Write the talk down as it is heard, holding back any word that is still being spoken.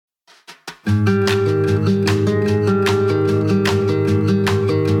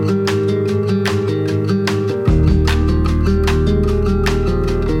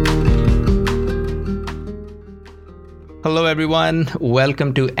Hello everyone,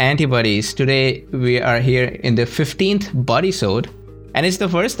 welcome to Antibodies. Today we are here in the 15th bodysode, and it's the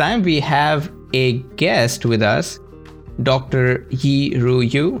first time we have a guest with us, Dr. Yi-Ru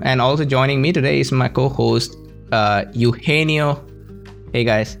Yu, and also joining me today is my co-host, Eugenio. Hey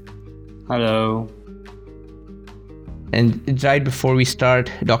guys. Hello. And right before we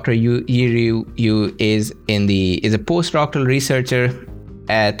start, Dr. Yi-Ru Yu is a postdoctoral researcher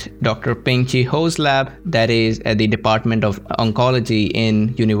at Dr. Ping-Chi Ho's lab, that is at the Department of Oncology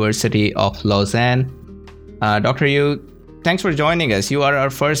in University of Lausanne. Dr. Yu, thanks for joining us. You are our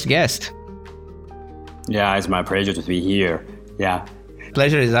first guest. Yeah, it's my pleasure to be here. Yeah.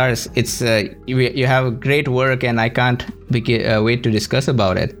 Pleasure is ours. It's you have great work, and I can't wait to discuss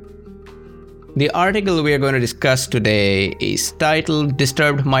about it. The article we are going to discuss today is titled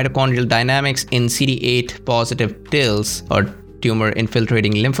 "Disturbed Mitochondrial Dynamics in CD8 Positive TILs," or tumor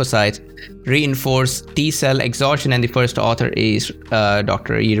infiltrating lymphocytes, reinforce T-cell exhaustion, and the first author is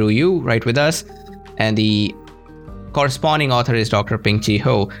Dr. Yi-Ru Yu, right with us, and the corresponding author is Dr. Ping-Chi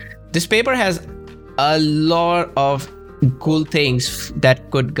Ho. This paper has a lot of cool things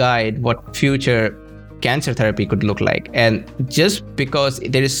that could guide what future cancer therapy could look like, and just because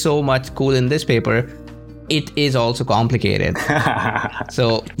there is so much cool in this paper, it is also complicated.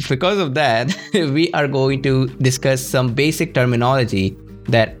 So because of that, we are going to discuss some basic terminology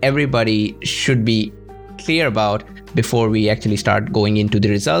that everybody should be clear about before we actually start going into the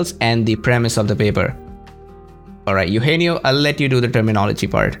results and the premise of the paper. All right, Eugenio, I'll let you do the terminology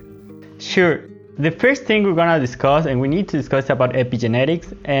part. Sure. The first thing we're gonna discuss, and we need to discuss about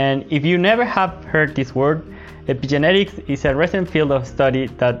epigenetics. And if you never have heard this word, epigenetics is a recent field of study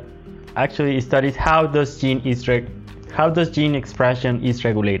that actually studies how does gene expression is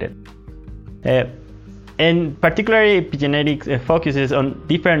regulated. And particularly epigenetics focuses on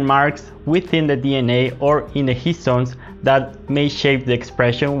different marks within the DNA or in the histones that may shape the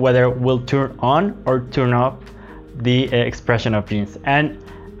expression, whether it will turn on or turn off the expression of genes. And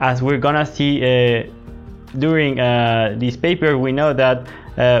as we're gonna see during this paper, we know that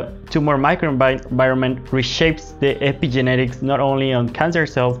tumor microenvironment reshapes the epigenetics not only on cancer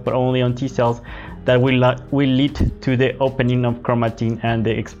cells but only on T cells that will lead to the opening of chromatin and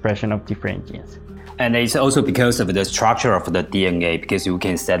the expression of different genes. And it's also because of the structure of the DNA, because you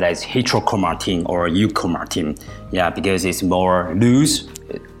can say that it's heterochromatin or euchromatin. Yeah, because it's more loose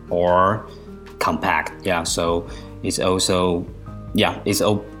or compact. Yeah, so it's also,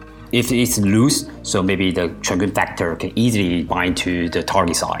 if it's loose, so maybe the transcription factor can easily bind to the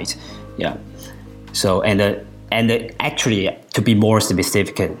target site. Yeah. So actually, to be more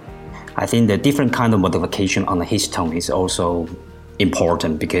specific, I think the different kind of modification on the histone is also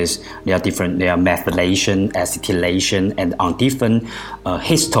important, because there are methylation, acetylation, and on different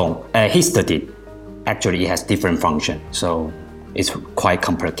histidine, actually it has different function. So it's quite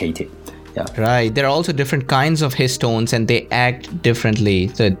complicated. Yeah. Right. There are also different kinds of histones and they act differently.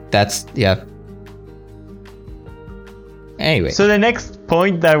 So that's, yeah. Anyway. So the next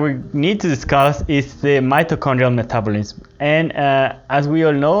point that we need to discuss is the mitochondrial metabolism. And as we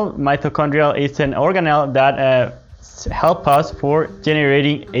all know, mitochondrial is an organelle that help us for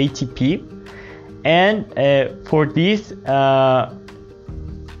generating ATP. And for this,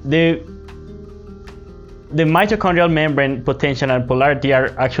 the mitochondrial membrane potential and polarity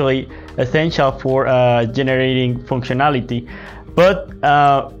are actually essential for generating functionality. But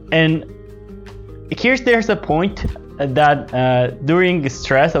and there's a point that during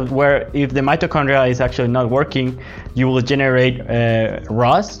stress, of where if the mitochondria is actually not working, you will generate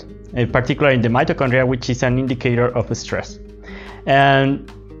rust, particularly in the mitochondria, which is an indicator of stress. And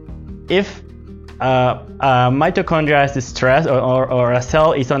if mitochondria is stressed, or a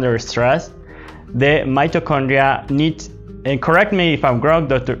cell is under stress, the mitochondria needs, and correct me if I'm wrong,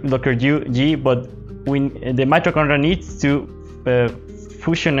 Dr. G, but the mitochondria needs to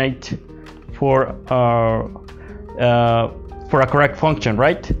fusionate for a correct function,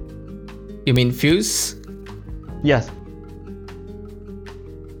 right? You mean fuse? Yes.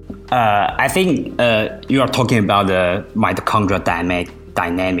 I think you are talking about the mitochondrial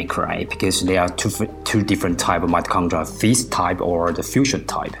dynamic, right? Because there are two different type of mitochondria, fuse type or the fusion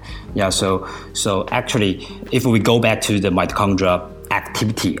type. Yeah. So actually, if we go back to the mitochondria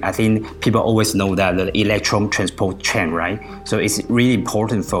activity, I think people always know that the electron transport chain, right? So it's really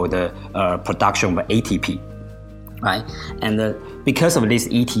important for the production of ATP, right? And because of this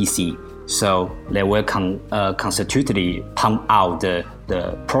ETC, so they will constitutively pump out the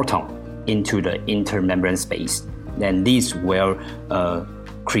proton into the intermembrane space. Then this will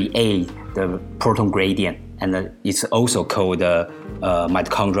create the proton gradient, and it's also called the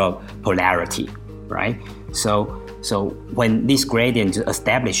mitochondrial polarity, right? So when this gradient is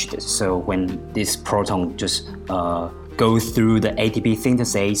established, so when this proton just go through the ATP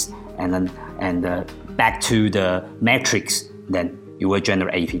synthesis and back to the matrix, then you will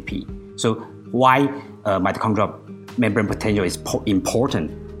generate ATP. So why mitochondrial membrane potential is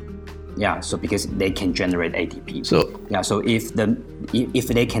important? Yeah, so because they can generate ATP. So if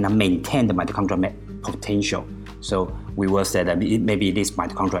they cannot maintain the mitochondrial potential, so we will say that maybe this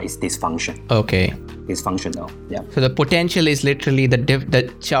mitochondria is dysfunction. Okay. Dysfunctional. Yeah. So the potential is literally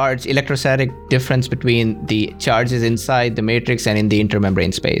the charge, electrostatic difference between the charges inside the matrix and in the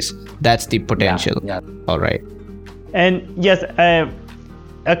intermembrane space. That's the potential. Yeah. All right. And yes,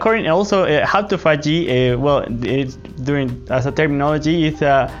 according also autophagy, it's during as a terminology, is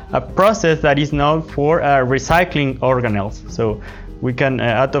a process that is known for recycling organelles. So we can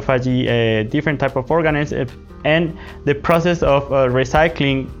autophagy different type of organelles, and the process of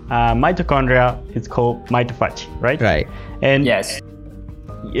recycling mitochondria is called mitophagy, right? Right. And yes,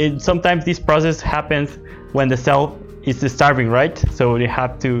 sometimes this process happens when the cell is starving, right? So they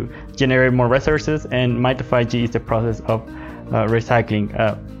have to generate more resources, and mitophagy is the process of recycling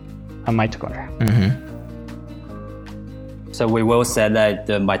a mitochondria. Mm-hmm. So we will say that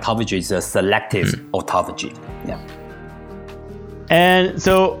the mitophagy is a selective autophagy. Yeah. And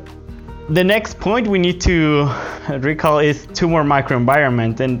so the next point we need to recall is tumor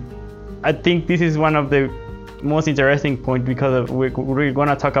microenvironment, and I think this is one of the most interesting points because we're going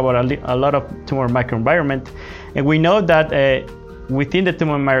to talk about a lot of tumor microenvironment, and we know that within the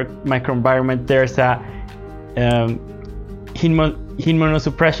tumor microenvironment there's a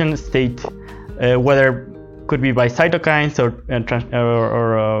immunosuppression state, whether could be by cytokines or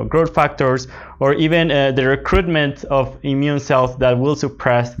growth factors, or even the recruitment of immune cells that will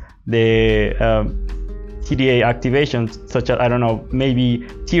suppress the CD8 activation, such as, I don't know, maybe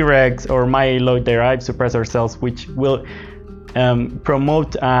Tregs or myeloid-derived suppressor cells, which will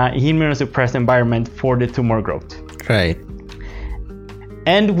promote immunosuppressed environment for the tumor growth. Right.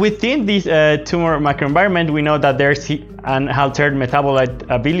 And within this tumor microenvironment, we know that there's an altered metabolite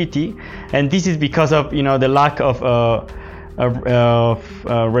ability, and this is because of the lack of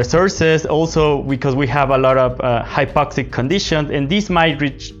resources. Also, because we have a lot of hypoxic conditions, and this might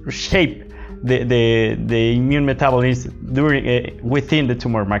reshape the immune metabolism within the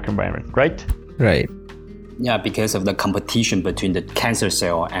tumor microenvironment, right? Right. Yeah, because of the competition between the cancer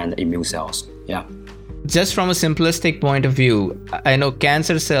cell and immune cells. Yeah. Just from a simplistic point of view, I know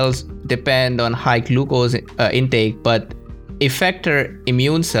cancer cells depend on high glucose intake, but effector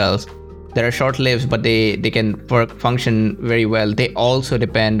immune cells that are short-lived, but they can function very well, they also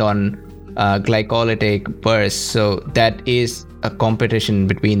depend on glycolytic bursts. So that is a competition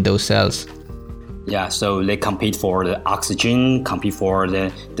between those cells. Yeah, so they compete for the oxygen, compete for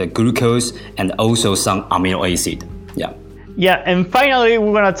the glucose, and also some amino acid. Yeah. Yeah, and finally,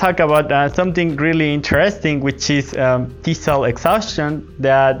 we're going to talk about something really interesting, which is T-cell exhaustion.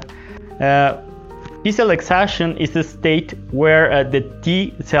 That T-cell exhaustion is a state where the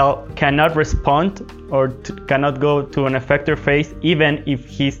T-cell cannot respond or cannot go to an effector phase, even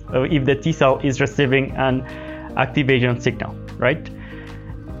if the T-cell is receiving an activation signal, right?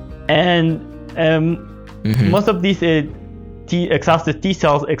 And most of these exhausted T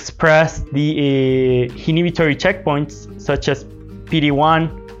cells express the inhibitory checkpoints such as PD-1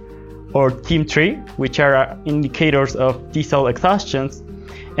 or TIM3, which are indicators of T cell exhaustions.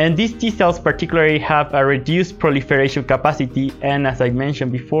 And these T cells particularly have a reduced proliferation capacity and, as I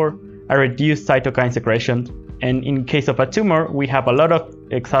mentioned before, a reduced cytokine secretion. And in case of a tumor, we have a lot of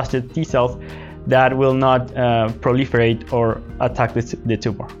exhausted T cells that will not proliferate or attack the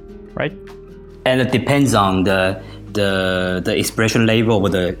tumor, right? And it depends on the expression level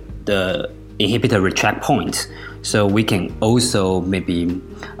of the inhibitory checkpoints. So we can also maybe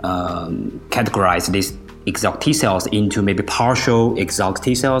categorize these exhausted T cells into maybe partial exhausted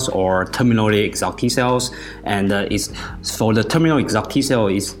T cells or terminally exhausted T cells. And for the terminal exhausted T cell,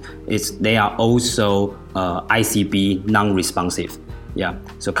 they are also ICB non-responsive. Yeah,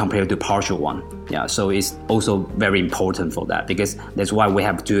 so compared to partial one. Yeah, so it's also very important for that, because that's why we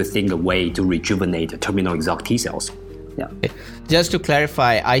have to think a way to rejuvenate the terminal exhausted T cells. Yeah. Just to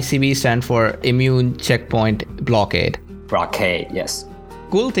clarify, ICB stands for immune checkpoint blockade. Blockade, yes.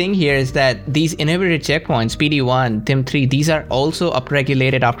 Cool thing here is that these inhibitory checkpoints, PD-1, TIM3, these are also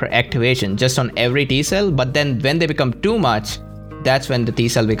upregulated after activation, just on every T cell. But then when they become too much, that's when the T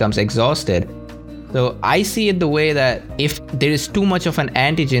cell becomes exhausted. So I see it the way that if there is too much of an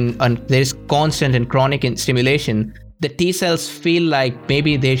antigen and there is constant and chronic stimulation, the T cells feel like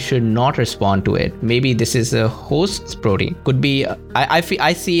maybe they should not respond to it. Maybe this is a host protein. Could be.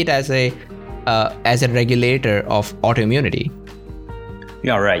 I see it as a regulator of autoimmunity.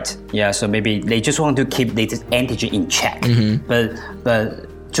 You're right. Yeah. So maybe they just want to keep this antigen in check, but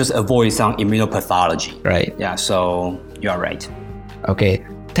just avoid some immunopathology. Right. Yeah. So you're right. Okay.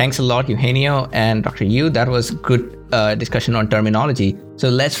 Thanks a lot, Eugenio and Dr. Yu. That was good discussion on terminology. So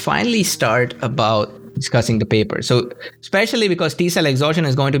let's finally start about discussing the paper. So especially because T cell exhaustion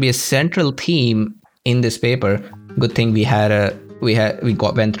is going to be a central theme in this paper. Good thing we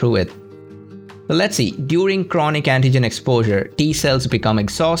went through it. So let's see. During chronic antigen exposure, T cells become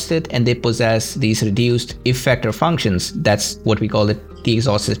exhausted and they possess these reduced effector functions. That's what we call the T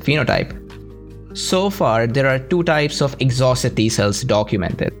exhausted phenotype. So far, there are two types of exhausted T cells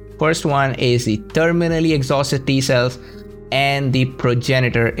documented. First one is the terminally exhausted T cells and the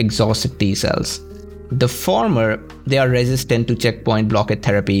progenitor exhausted T cells. The former, they are resistant to checkpoint blockade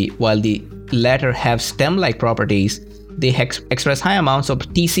therapy, while the latter have stem-like properties. They express high amounts of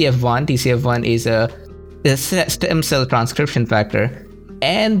TCF1. TCF1 is a stem cell transcription factor,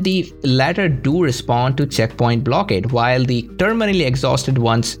 and the latter do respond to checkpoint blockade, while the terminally exhausted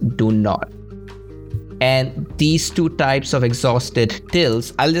ones do not. And these two types of exhausted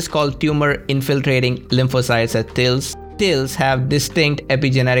TILs, I'll just call tumor infiltrating lymphocytes as TILs. TILs have distinct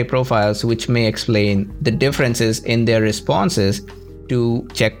epigenetic profiles which may explain the differences in their responses to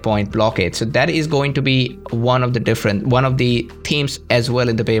checkpoint blockade. So that is going to be one of the themes as well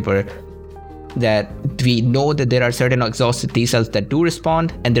in the paper, that we know that there are certain exhausted T cells that do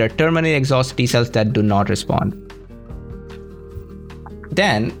respond and there are terminally exhausted T cells that do not respond.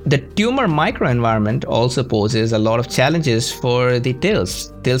 Then, the tumor microenvironment also poses a lot of challenges for the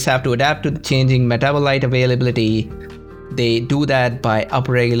TILs. TILs have to adapt to the changing metabolite availability. They do that by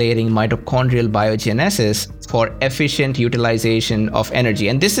upregulating mitochondrial biogenesis for efficient utilization of energy.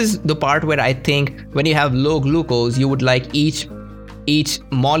 And this is the part where I think when you have low glucose, you would like each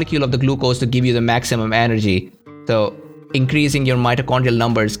molecule of the glucose to give you the maximum energy. So increasing your mitochondrial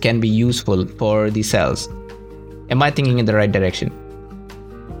numbers can be useful for the cells. Am I thinking in the right direction?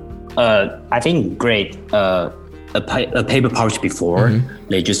 I think great. A paper published before,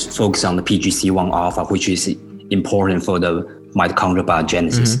 they just focus on the PGC1 alpha, which is important for the mitochondrial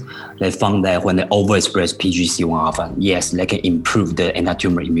biogenesis. They found that when they overexpress PGC1 alpha, yes, they can improve the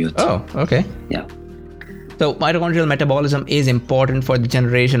anti-tumor immunity. Oh, okay. Yeah. So mitochondrial metabolism is important for the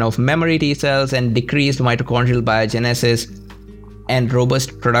generation of memory T cells, and decreased mitochondrial biogenesis and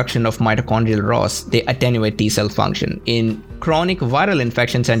robust production of mitochondrial ROS, they attenuate T cell function in chronic viral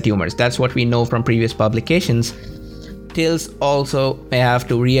infections and tumors. That's what we know from previous publications. TILs also may have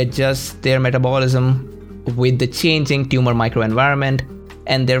to readjust their metabolism with the changing tumor microenvironment,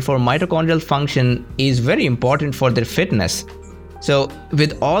 and therefore mitochondrial function is very important for their fitness. So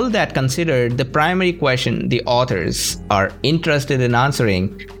with all that considered, the primary question the authors are interested in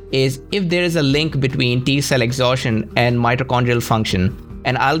answering is if there is a link between T cell exhaustion and mitochondrial function.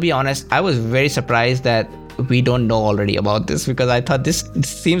 And I'll be honest, I was very surprised that we don't know already about this, because I thought this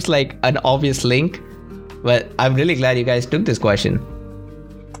seems like an obvious link, but I'm really glad you guys took this question.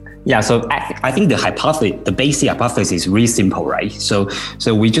 Yeah, so I think the basic hypothesis is really simple, right? So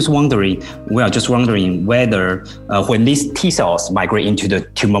we are just wondering whether when these T cells migrate into the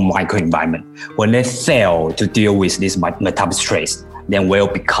tumor microenvironment, when they fail to deal with this metabolic stress, then will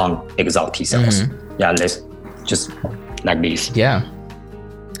become exhausted T cells. Yeah, let's just like this. Yeah.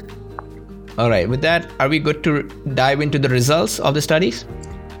 All right, with that, are we good to dive into the results of the studies?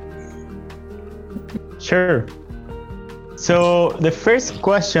 Sure. So the first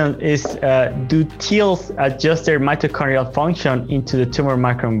question is, do TILs adjust their mitochondrial function into the tumor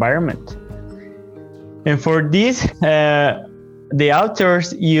microenvironment? And for this, the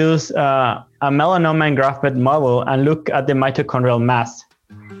authors use a melanoma engraftment model and look at the mitochondrial mass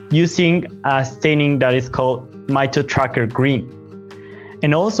using a staining that is called MitoTracker green.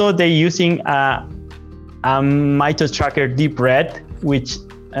 And also they're using a MitoTracker deep red, which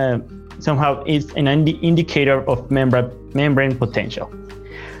somehow is an indicator of membrane potential.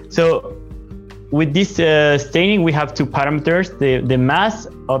 So with this staining, we have two parameters, the mass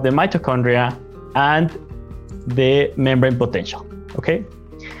of the mitochondria and the membrane potential, okay?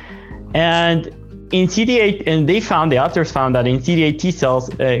 And in CD8, and the authors found that in CD8 T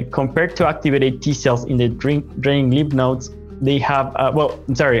cells, compared to activated T cells in the draining lymph nodes, they have,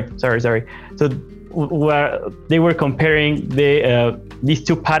 sorry. So they were comparing these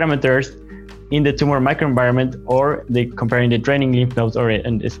two parameters in the tumor microenvironment, or they comparing the draining lymph nodes or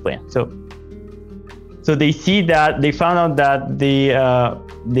in the spleen. So So they found out that the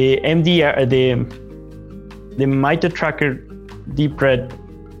MDR, the MitoTracker DPRED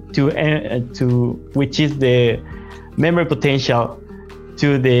to which is the memory potential,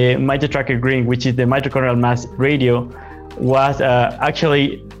 to the MitoTracker Green, which is the mitochondrial mass ratio, was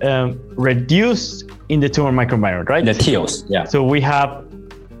actually reduced in the tumor microenvironment, right? The TILs, yeah. So we have,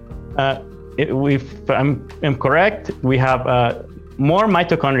 if I'm correct, we have more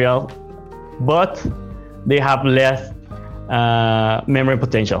mitochondrial, but they have less memory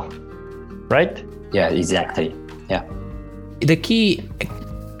potential, right? Yeah, exactly. Yeah. The key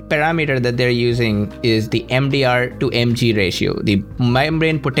parameter that they're using is the MDR to Mg ratio, the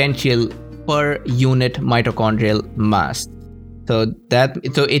membrane potential per unit mitochondrial mass. So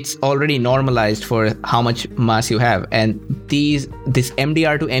it's already normalized for how much mass you have. And this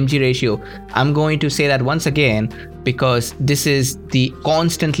MDR to Mg ratio, I'm going to say that once again, because this is the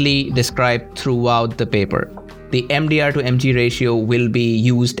constantly described throughout the paper. The MDR to Mg ratio will be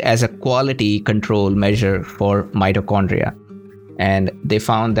used as a quality control measure for mitochondria. And they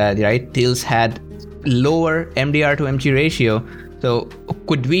found that, right, TILs had lower MDR to Mg ratio. So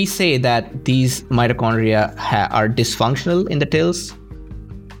could we say that these mitochondria are dysfunctional in the TILs?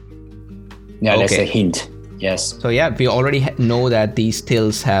 Yeah, that's a hint. Yes. So yeah, we already know that these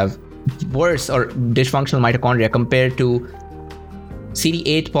TILs have worse or dysfunctional mitochondria compared to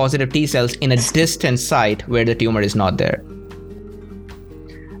CD8 positive T cells in a distant site where the tumor is not there.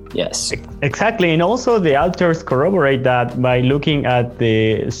 Yes. Exactly. And also the authors corroborate that by looking at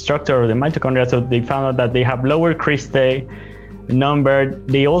the structure of the mitochondria. So they found out that they have lower cristae number.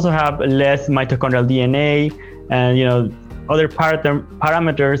 They also have less mitochondrial DNA, and other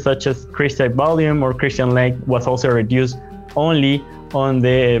parameters such as cristae volume or cristae length was also reduced only on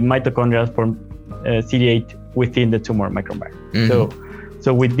the mitochondria from CD8 within the tumor microenvironment. Mm-hmm.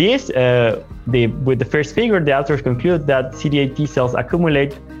 So with this, with the first figure, the authors conclude that CD8 T cells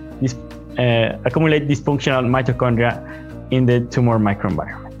accumulate dysfunctional mitochondria in the tumor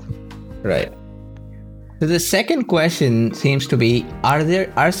microenvironment. Right. So the second question seems to be,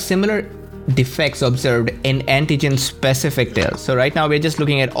 are similar defects observed in antigen-specific TILs? So right now we're just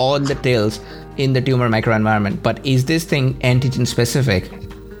looking at all the TILs in the tumor microenvironment, but is this thing antigen-specific?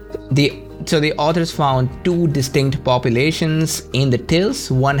 So the authors found two distinct populations in the TILs.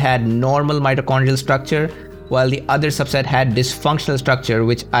 One had normal mitochondrial structure, while the other subset had dysfunctional structure,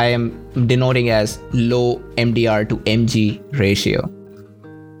 which I am denoting as low MDR to Mg ratio.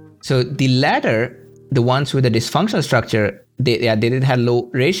 So the latter, the ones with the dysfunctional structure, they did have low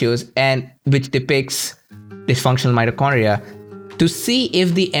ratios, and which depicts dysfunctional mitochondria. To see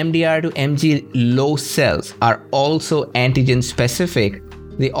if the MDR to Mg low cells are also antigen specific,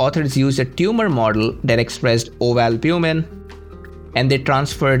 the authors used a tumor model that expressed ovalbumin, and they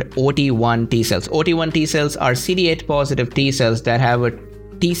transferred OT1 T cells. OT1 T cells are CD8 positive T cells that have a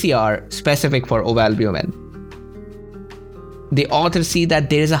TCR specific for ovalbumin. The authors see that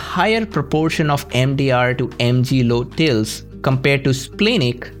there is a higher proportion of MDR to Mg low TILs compared to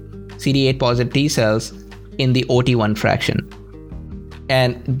splenic CD8 positive T cells in the OT1 fraction.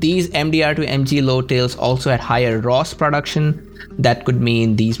 And these MDR to Mg low TILs also had higher ROS production. That could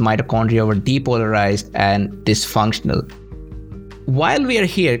mean these mitochondria were depolarized and dysfunctional. While we are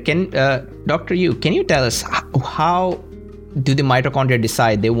here, Dr. Yu, can you tell us how do the mitochondria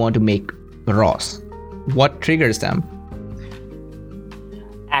decide they want to make ROS? What triggers them?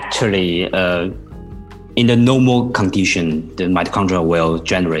 Actually, in the normal condition, the mitochondria will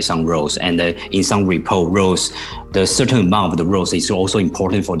generate some ROS, and in some report, ROS, the certain amount of the ROS is also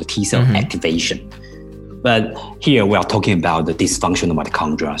important for the T cell activation. But here we are talking about the dysfunctional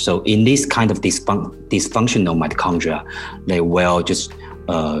mitochondria. So in this kind of dysfunctional mitochondria, they will just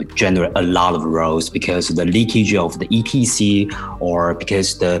generate a lot of ROS because the leakage of the ETC or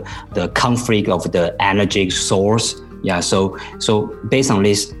because the conflict of the energetic source. Yeah. So based on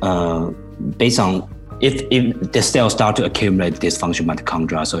this, if the cells start to accumulate dysfunctional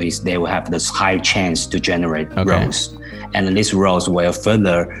mitochondria, so they will have this high chance to generate ROS. And this ROS will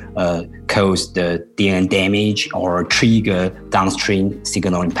further cause the DNA damage or trigger downstream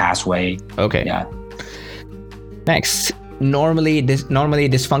signaling pathway. Okay. Yeah. Next, normally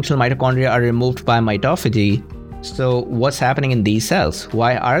dysfunctional mitochondria are removed by mitophagy. So what's happening in these cells?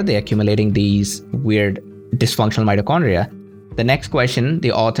 Why are they accumulating these weird dysfunctional mitochondria? The next question,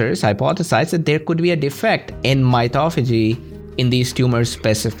 the authors hypothesized that there could be a defect in mitophagy in these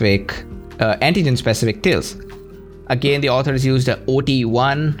tumor-specific, antigen-specific TILs. Again, the authors used a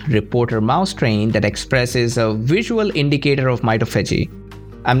OT1 reporter mouse strain that expresses a visual indicator of mitophagy.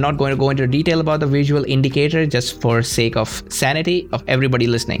 I'm not going to go into detail about the visual indicator just for sake of sanity of everybody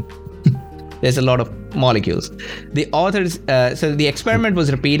listening. There's a lot of molecules. The authors, so the experiment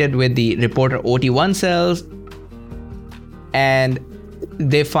was repeated with the reporter OT1 cells, and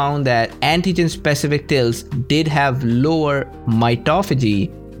they found that antigen-specific TILs did have lower mitophagy,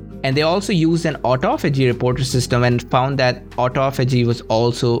 and they also used an autophagy reporter system and found that autophagy was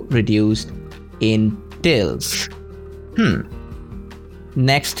also reduced in TILs.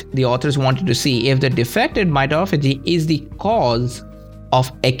 Next, the authors wanted to see if the defected mitophagy is the cause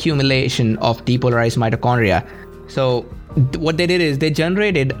of accumulation of depolarized mitochondria. So what they did is they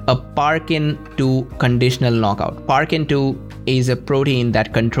generated a Parkin2 conditional knockout. Parkin2 is a protein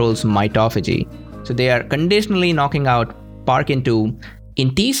that controls mitophagy. So they are conditionally knocking out Parkin2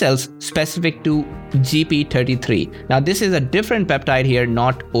 in T cells specific to GP33. Now this is a different peptide here,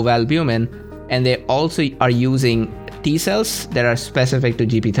 not ovalbumin, and they also are using T cells that are specific to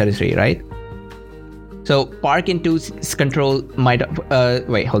GP33, right? So Parkin2 control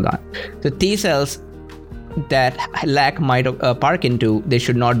So T cells that lack Parkin2, they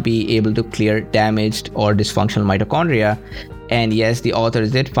should not be able to clear damaged or dysfunctional mitochondria. And yes, the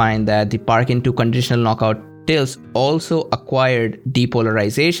authors did find that the Parkin2 conditional knockout TILs also acquired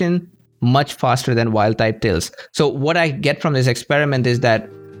depolarization much faster than wild type TILs. So what I get from this experiment is that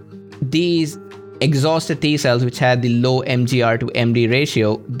these exhausted T cells, which had the low MGR to MD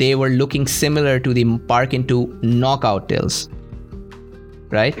ratio, they were looking similar to the Parkin2 knockout TILs,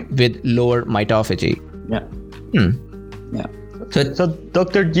 right? With lower mitophagy. Yeah. Yeah. So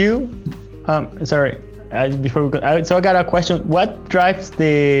Dr. Yu, before we go, so I got a question. What drives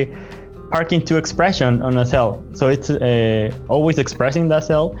the Parkin2 expression on a cell? So it's always expressing that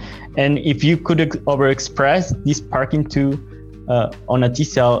cell, and if you could overexpress this Parkin2 on a T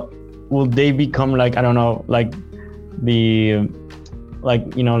cell, will they become like, I don't know, like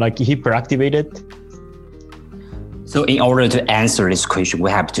hyperactivated? So in order to answer this question,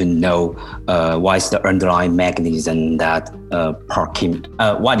 we have to know what is the underlying mechanism that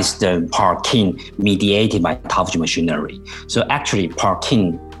what is the Parkin mediated mitophagy machinery. So actually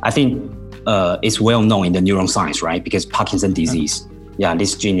Parkin, I think it's well known in the neuroscience, right? Because Parkinson's disease,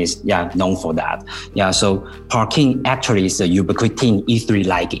 this gene is known for that. So Parkin actually is a ubiquitin E3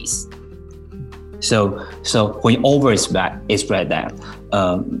 ligase. So when you overexpress that,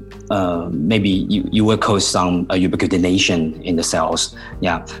 maybe you will cause some ubiquitination in the cells.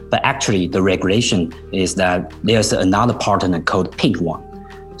 But actually the regulation is that there's another partner called PINK1.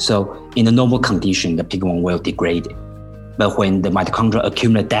 So in the normal condition, the PINK1 will degrade. But when the mitochondria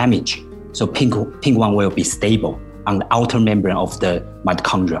accumulate damage, so PINK1 will be stable on the outer membrane of the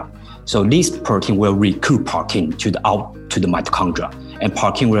mitochondria. So this protein will recruit Parkin to the mitochondria, and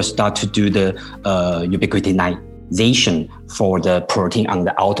Parkin will start to do the ubiquitination for the protein on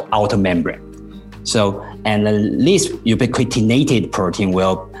the outer membrane. So, and this ubiquitinated protein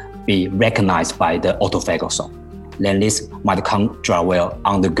will be recognized by the autophagosome. Then this mitochondria will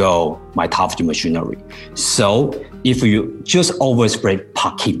undergo mitophagy machinery. So if you just overspread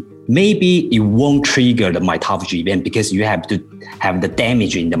Parkin, maybe it won't trigger the mitophagy event because you have to have the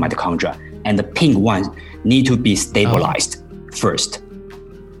damage in the mitochondria, and the PINK1 need to be stabilized first,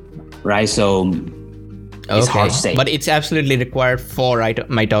 right? So it's hard to say. But it's absolutely required for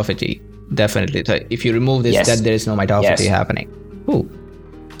mitophagy, definitely. So if you remove this, then there is no mitophagy happening. Ooh.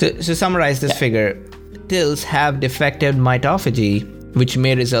 So summarize this figure. TILs have defective mitophagy, which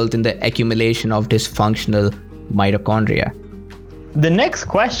may result in the accumulation of dysfunctional mitochondria. The next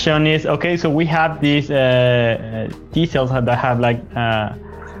question is, okay, so we have these T cells that have like a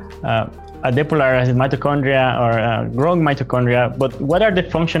depolarized mitochondria or growing mitochondria, but what are the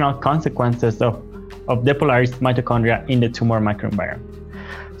functional consequences of depolarized mitochondria in the tumor microenvironment?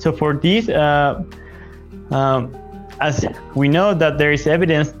 So for these, as we know that there is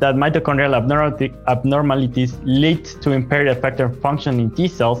evidence that mitochondrial abnormalities lead to impaired effector function in T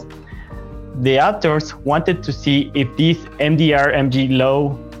cells, the authors wanted to see if these MDR-MG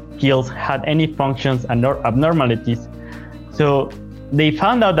low TILs had any functions and abnormalities. So they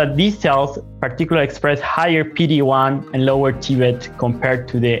found out that these cells particularly express higher PD-1 and lower TVET compared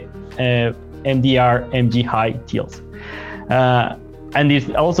to the MDR-MG high TILs. And these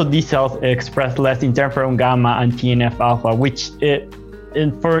cells express less interferon gamma and TNF alpha, which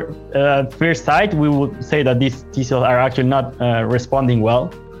for first sight, we would say that these T cells are actually not responding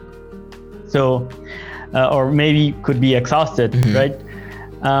well. So, or maybe could be exhausted, right?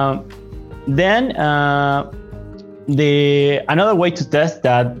 Then another way to test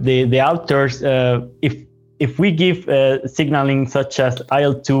that, the authors, if we give signaling such as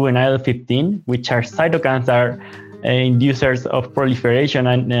IL-2 and IL-15, which are cytokines that are inducers of proliferation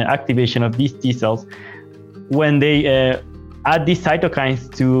and activation of these T cells, when they add these cytokines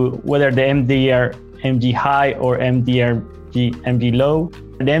to whether the MDR-MG high or MDR-MG low.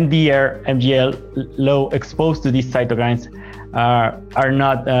 The MDR-MG low exposed to these cytokines are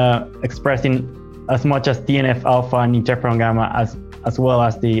not expressing as much as TNF alpha and interferon gamma as well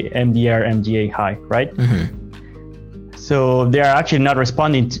as the MDR-MGA high, right? Mm-hmm. So they are actually not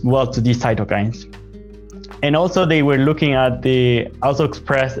responding well to these cytokines. And also they were looking at also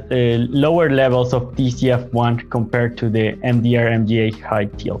express lower levels of TCF1 compared to the MDR-MGA high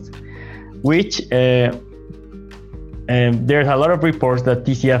TILs, which there's a lot of reports that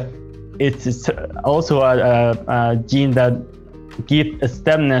TCF is also a gene that gives a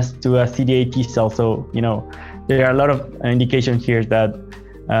stemness to a CD8 T cell. So, there are a lot of indications here that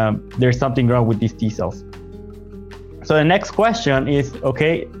there's something wrong with these T cells. So the next question is,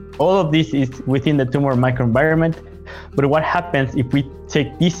 okay, all of this is within the tumor microenvironment, but what happens if we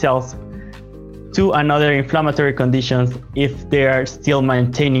take these cells to another inflammatory conditions if they are still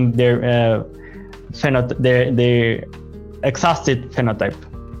maintaining their their exhausted phenotype?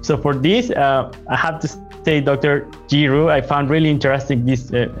 So for this, I have to say, Dr. Jiru, I found really interesting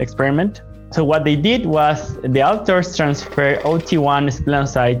this experiment. So what they did was the authors transfer OT1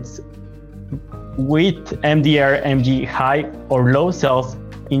 splenocytes with MDR-MG high or low cells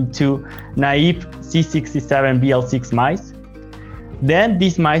into naive C67BL6 mice. Then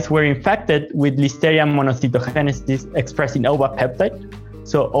these mice were infected with Listeria monocytogenesis expressing OVA peptide.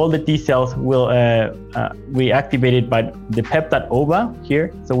 So all the T cells will be activated by the peptide OVA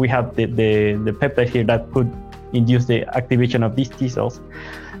here. So we have the peptide here that could induce the activation of these T cells.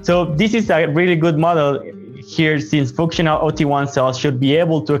 So this is a really good model here, since functional OT1 cells should be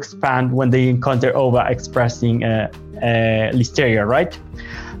able to expand when they encounter OVA expressing Listeria, right?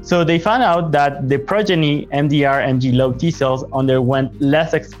 So they found out that the progeny MDR-MG low T cells underwent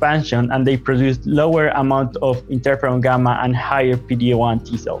less expansion and they produced lower amount of interferon gamma and higher PD-L1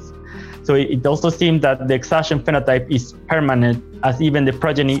 T cells. So it also seems that the exhaustion phenotype is permanent, as even the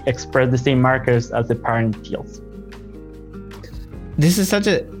progeny express the same markers as the parent TILs. This is such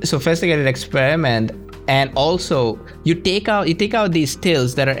a sophisticated experiment, and also you take out these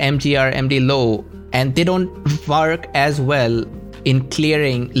TILs that are MGR, MD low, and they don't work as well in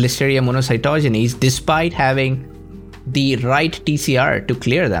clearing Listeria monocytogenes despite having the right TCR to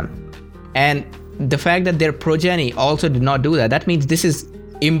clear them. And the fact that their progeny also did not do that, that means this is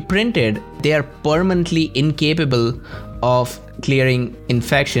imprinted. They are permanently incapable of clearing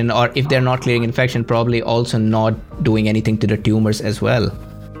infection, or if they're not clearing infection, probably also not doing anything to the tumors as well.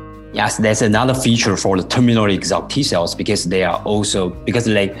 Yes, there's another feature for the terminally exhausted T cells, because they are also, the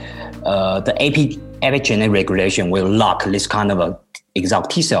epigenetic regulation will lock this kind of a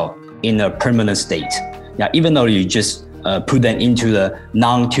exhausted T cell in a permanent state. Yeah, even though you just put them into the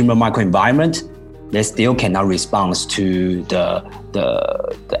non-tumor microenvironment, they still cannot respond to the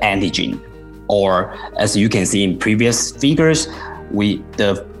antigen. Or as you can see in previous figures,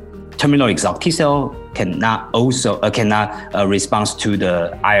 the terminal exhausted T cell cannot respond to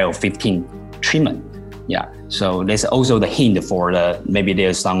the IL-15 treatment. Yeah, so there's also the hint for maybe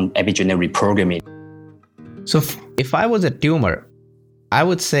there's some epigenetic reprogramming. So if I was a tumor, I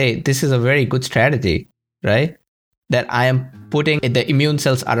would say this is a very good strategy, right? That I am putting the immune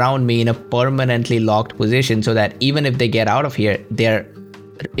cells around me in a permanently locked position so that even if they get out of here, they're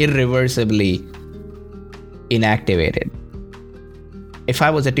irreversibly inactivated. If I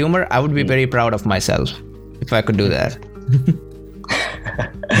was a tumor, I would be very proud of myself if I could do that.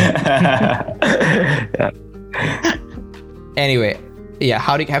 Anyway, yeah,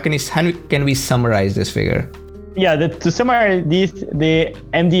 how can we summarize this figure? Yeah, to summarize this, the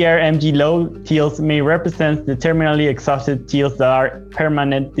MDR-MG low TILs may represent the terminally exhausted TILs that are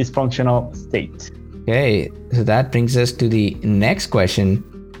permanent dysfunctional state. Okay, so that brings us to the next question.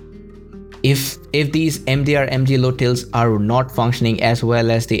 If these MDR-MG low TILs are not functioning as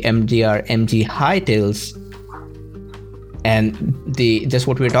well as the MDR-MG high TILs, and just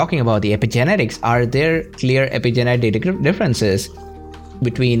what we're talking about, the epigenetics, are there clear epigenetic differences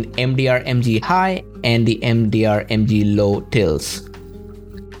between MDR-MG high and the MDR-MG low TILs?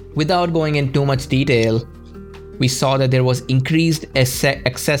 Without going in too much detail, we saw that there was increased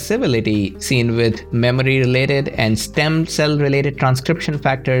accessibility seen with memory-related and stem cell-related transcription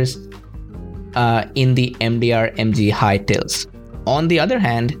factors in the MDR-MG high TILs. On the other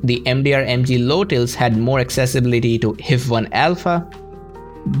hand, the MDR-MG low TILs had more accessibility to HIF1 alpha,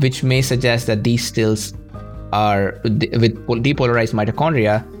 which may suggest that these TILs are with depolarized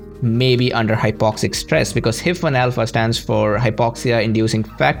mitochondria may be under hypoxic stress, because HIF1 alpha stands for hypoxia inducing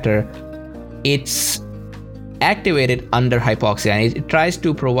factor. Its activated under hypoxia, and it tries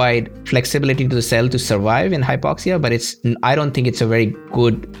to provide flexibility to the cell to survive in hypoxia, but I don't think it's a very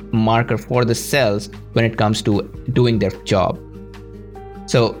good marker for the cells when it comes to doing their job.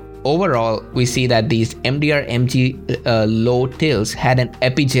 So overall, we see that these MDR-MG low TILs had an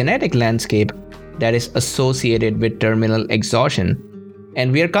epigenetic landscape that is associated with terminal exhaustion.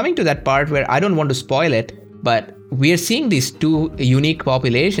 And we are coming to that part where I don't want to spoil it, but we are seeing these two unique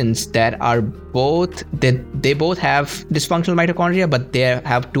populations that are they both have dysfunctional mitochondria, but they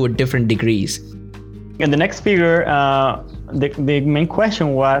have to different degrees. In the next figure, the main question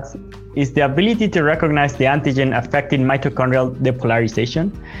is the ability to recognize the antigen affecting mitochondrial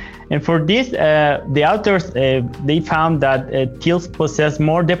depolarization. And for this, the authors, they found that TILs possess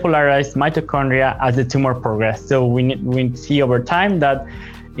more depolarized mitochondria as the tumor progresses. So we see over time that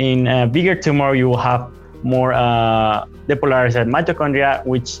in a bigger tumor, you will have more depolarized mitochondria,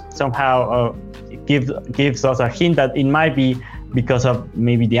 which somehow gives us a hint that it might be because of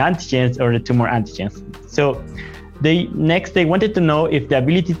maybe the antigens or the tumor antigens. So they wanted to know if the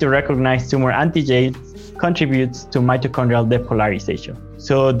ability to recognize tumor antigens contributes to mitochondrial depolarization.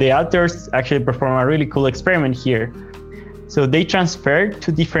 So the authors actually perform a really cool experiment here. So they transferred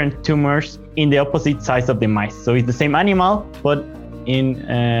two different tumors in the opposite sides of the mice. So it's the same animal, but in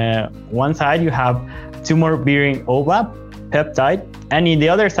one side you have tumor-bearing OVA peptide, and in the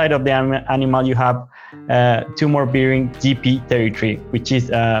other side of the animal you have tumor-bearing GP33, which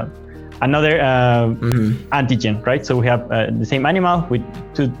is another antigen, right? So we have the same animal with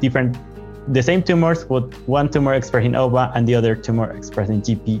the same tumors, with one tumor expressing OVA and the other tumor expressing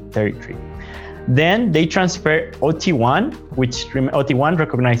GP33. Then they transfer OT1, which OT1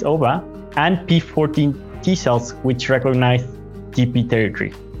 recognize OVA, and P14 T cells, which recognize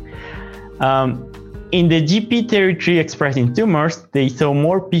GP33. In the GP33 expressing tumors, they saw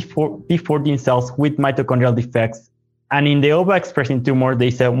more P14 cells with mitochondrial defects. And in the OVA expressing tumor,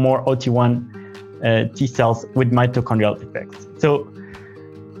 they saw more OT1 T cells with mitochondrial defects. So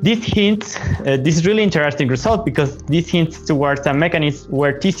this is really interesting result because this hints towards a mechanism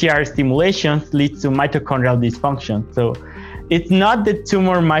where TCR stimulation leads to mitochondrial dysfunction. So it's not the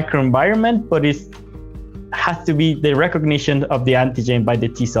tumor microenvironment, but it has to be the recognition of the antigen by the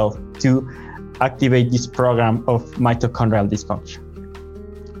T cells to activate this program of mitochondrial dysfunction.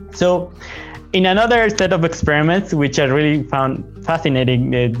 So in another set of experiments, which I really found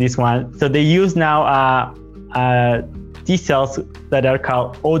fascinating, this one, so they use now T cells that are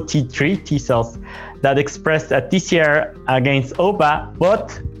called OT3 T cells that express a TCR against OVA,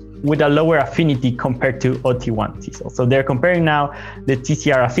 but with a lower affinity compared to OT1 T cells. So they're comparing now the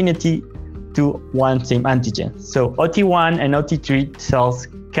TCR affinity to one same antigen. So OT1 and OT3 cells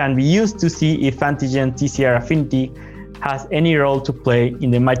can be used to see if antigen TCR affinity has any role to play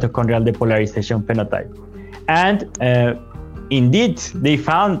in the mitochondrial depolarization phenotype. And indeed, they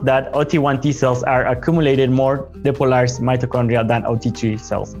found that OT1 T cells are accumulated more depolarized mitochondria than OT3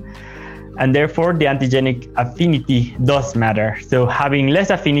 cells. And therefore, the antigenic affinity does matter. So having less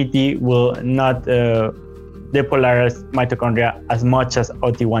affinity will not depolarize mitochondria as much as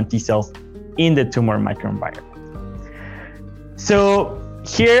OT1 T cells in the tumor microenvironment. So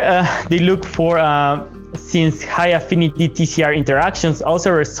here they look for since high affinity TCR interactions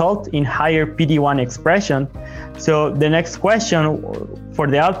also result in higher PD-1 expression. So the next question for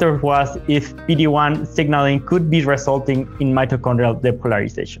the author was if PD-1 signaling could be resulting in mitochondrial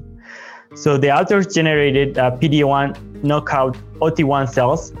depolarization. So the authors generated PD-1 knockout OT1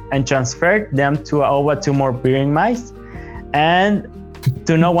 cells and transferred them to OVA tumor-bearing mice. And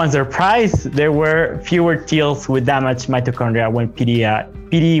to no one's surprise, there were fewer TILs with damaged mitochondria when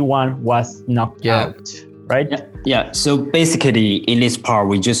PD-1 was knocked out, right? Yeah. So basically, in this part,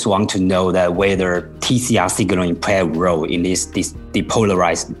 we just want to know that whether TCR signaling play a role in this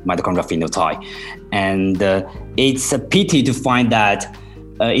depolarized mitochondrial phenotype. And it's a pity to find that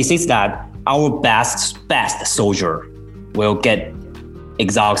it says that our best soldier will get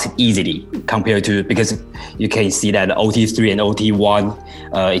exhausted easily compared to, because you can see that OT3 and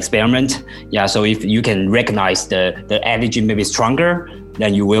OT1 experiment. Yeah, so if you can recognize the antigen maybe stronger,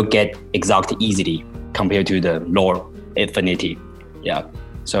 then you will get exhausted easily compared to the lower affinity. Yeah,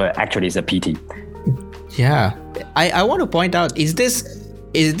 so actually it's a pity. Yeah, I want to point out, is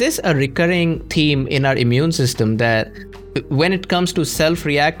this a recurring theme in our immune system that when it comes to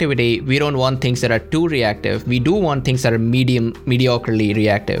self-reactivity, we don't want things that are too reactive. We do want things that are mediocrely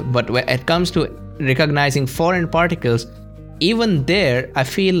reactive. But when it comes to recognizing foreign particles, even there, I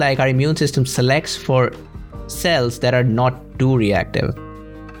feel like our immune system selects for cells that are not too reactive.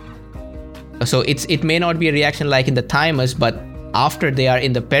 So it may not be a reaction like in the thymus, but after they are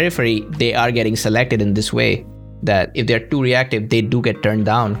in the periphery, they are getting selected in this way, that if they're too reactive, they do get turned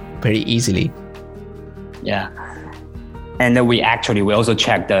down very easily. Yeah. And then we also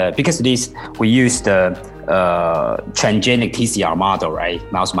checked because we use the transgenic TCR model, right?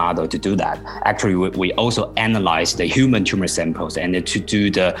 Mouse model to do that. Actually, we also analyzed the human tumor samples and to do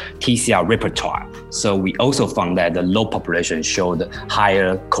the TCR repertoire. So we also found that the low population showed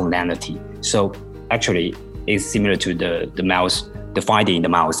higher clonality. So actually, it's similar to the finding in the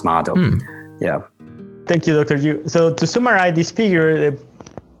mouse model. Yeah. Thank you, Dr. Yu. So to summarize this figure,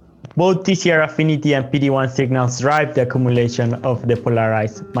 both TCR affinity and PD-1 signals drive the accumulation of the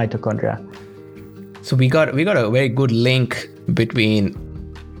polarized mitochondria. So we got a very good link between.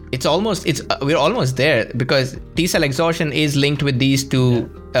 We're almost there, because T cell exhaustion is linked with these two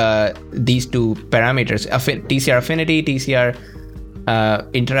parameters: TCR affinity, TCR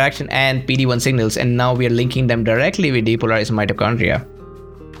interaction, and PD-1 signals, and now we are linking them directly with depolarized mitochondria.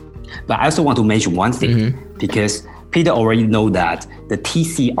 But I also want to mention one thing, because Peter already know that the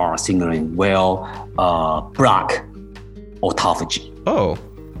TCR signaling will block autophagy. Oh.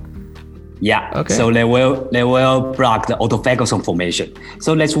 Yeah. Okay. So they will block the autophagosome formation.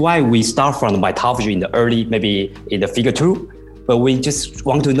 So that's why we start from the mitophagy in the early, maybe in the figure 2. But we just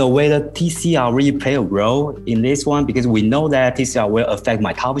want to know whether TCR really play a role in this one, because we know that TCR will affect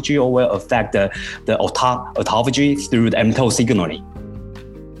mitophagy or will affect the autophagy through the mTOR signaling.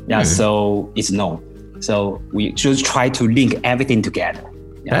 Yeah. So it's known. So we just try to link everything together.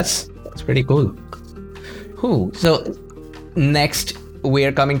 Yeah. That's pretty cool. So next we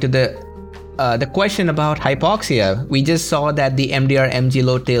are coming to the question about hypoxia. We just saw that the MDR-MG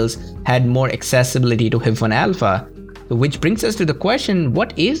low TILs had more accessibility to HIF1 alpha, which brings us to the question: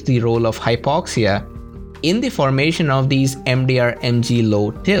 what is the role of hypoxia in the formation of these MDR-MG low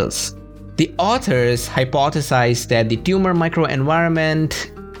TILs? The authors hypothesized that the tumor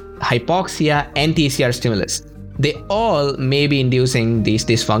microenvironment, hypoxia, and TCR stimulus, they all may be inducing this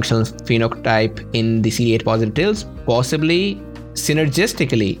dysfunctional phenotype in the CD8 positive TILs, possibly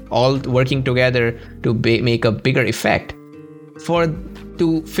synergistically, all working together to make a bigger effect.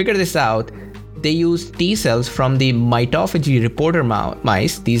 To figure this out, they used T cells from the mitophagy reporter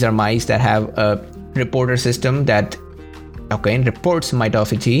mice. These are mice that have a reporter system that reports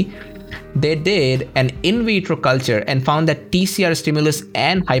mitophagy. They did an in vitro culture and found that TCR stimulus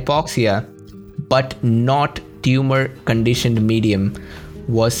and hypoxia, but not tumor conditioned medium,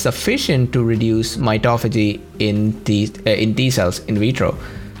 was sufficient to reduce mitophagy in T cells in vitro.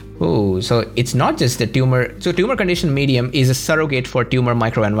 So it's not just the tumor. So tumor conditioned medium is a surrogate for tumor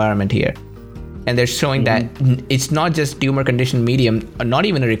microenvironment here. And they're showing that it's not just tumor conditioned medium, not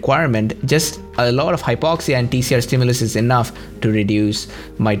even a requirement, just a lot of hypoxia and TCR stimulus is enough to reduce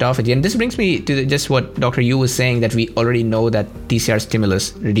mitophagy. And this brings me to just what Dr. Yu was saying, that we already know that TCR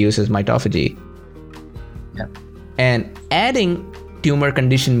stimulus reduces mitophagy. Yeah. And adding tumor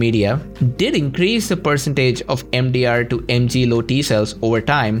conditioned media did increase the percentage of MDR to MG low T cells over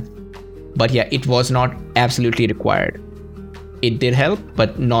time, but yeah, it was not absolutely required. It did help,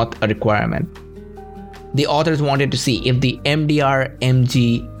 but not a requirement. The authors wanted to see if the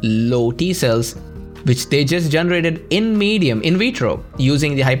MDR-MG low T cells, which they just generated in vitro,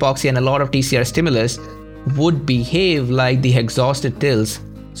 using the hypoxia and a lot of TCR stimulus, would behave like the exhausted TILs.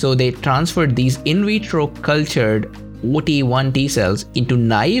 So they transferred these in vitro cultured OT1 T cells into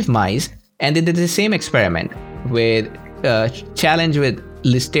naive mice, and they did the same experiment with challenge with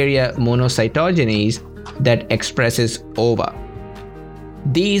Listeria monocytogenes that expresses OVA.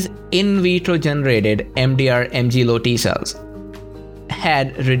 These in vitro generated MDR-MG low T cells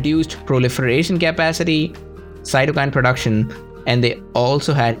had reduced proliferation capacity, cytokine production, and they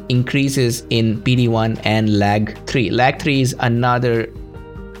also had increases in PD-1 and LAG-3. LAG-3 is another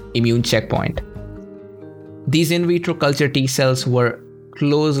immune checkpoint. These in vitro culture T cells were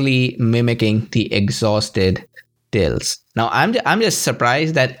closely mimicking the exhausted TILs. Now, I'm just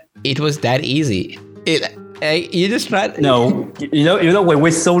surprised that it was that easy. You just tried. No, you know, when we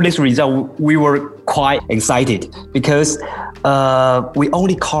saw this result, we were quite excited because we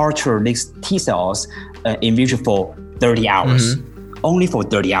only culture these T cells in vitro for 30 hours. Only for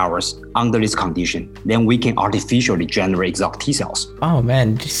 30 hours under this condition. Then we can artificially generate exhausted T cells. Oh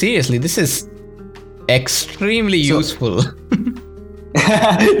man, seriously, this is extremely useful.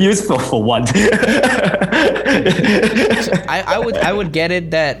 Useful for what? I would get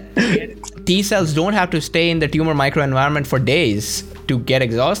it that T cells don't have to stay in the tumor microenvironment for days to get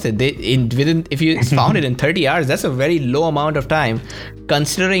exhausted. If you found it in 30 hours, that's a very low amount of time,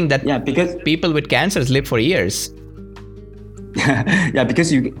 considering that because people with cancers live for years. Yeah,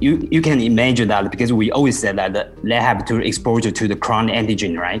 because you can imagine that, because we always said that they have to exposure to the chronic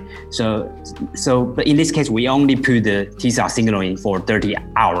antigen, right? So but in this case, we only put the T cell signaling for 30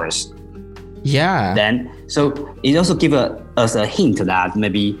 hours. Yeah. Then, so it also gives us a hint that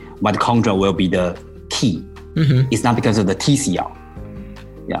maybe mitochondria will be the key. Mm-hmm. It's not because of the TCR.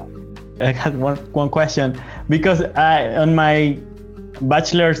 Yeah. I had one question, because on my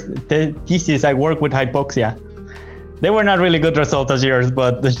bachelor's thesis, I worked with hypoxia. They were not really good results as yours,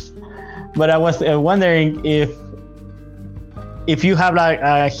 but I was wondering if you have like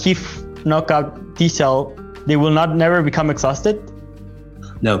a HIF knockout T cell, they will never become exhausted?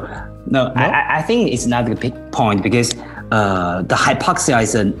 No? I think it's not a big point, because the hypoxia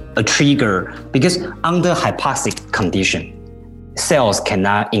is a trigger, because under hypoxic condition, cells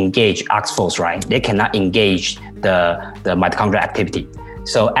cannot engage OXPHOS, right? They cannot engage the mitochondrial activity.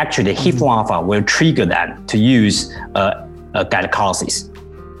 So actually, the HIF-1 alpha will trigger them to use a glycolysis,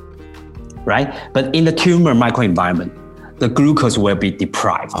 right? But in the tumor microenvironment, the glucose will be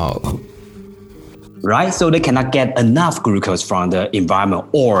deprived. Oh. Right? So they cannot get enough glucose from the environment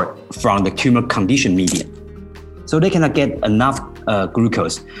or from the tumor condition medium. So they cannot get enough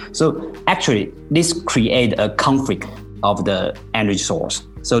glucose. So actually, this creates a conflict of the energy source.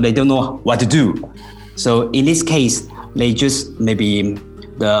 So they don't know what to do. So in this case, they just maybe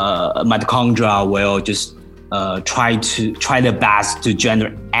the mitochondria will just try their best to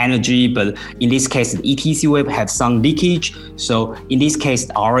generate energy, but in this case, the ETC will have some leakage. So in this case,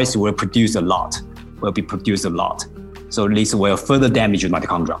 the RS will be produced a lot. So this will further damage the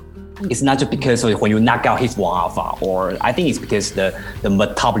mitochondria. It's not just because when you knock out HIF-1 alpha, or I think it's because the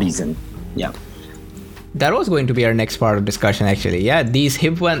metabolism. Yeah. That was going to be our next part of discussion, actually. Yeah, the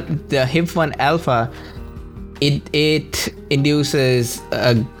HIF-1 alpha, it induces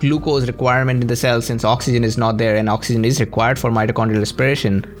a glucose requirement in the cell, since oxygen is not there, and oxygen is required for mitochondrial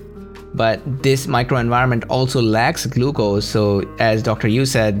respiration. But this microenvironment also lacks glucose. So as Dr. Yu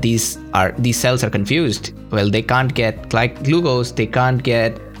said, these cells are confused. Well, they can't get glucose, they can't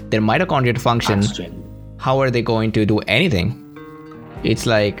get their mitochondria to function. Oxygen. How are they going to do anything? It's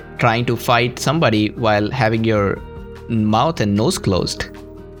like trying to fight somebody while having your mouth and nose closed.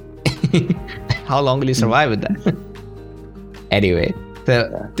 How long will you survive with that? Anyway,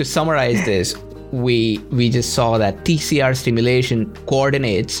 to summarize this, we just saw that TCR stimulation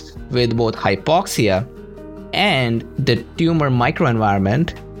coordinates with both hypoxia and the tumor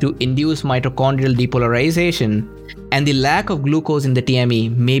microenvironment to induce mitochondrial depolarization, and the lack of glucose in the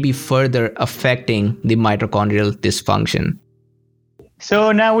TME may be further affecting the mitochondrial dysfunction.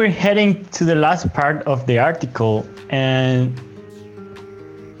 So now we're heading to the last part of the article, and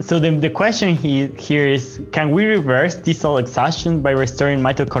so the question here is, can we reverse T cell exhaustion by restoring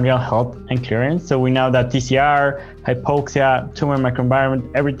mitochondrial health and clearance? So we know that TCR, hypoxia, tumor microenvironment,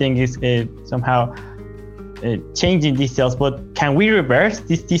 everything is somehow changing these cells, but can we reverse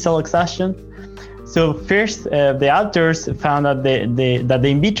this T cell exhaustion? So first, the authors found that the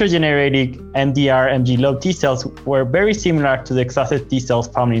in vitro generated MDR-MG low T cells were very similar to the exhausted T cells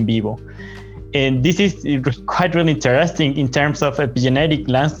found in vivo. And this is quite really interesting in terms of epigenetic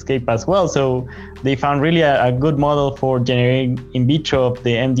landscape as well. So they found really a good model for generating in vitro of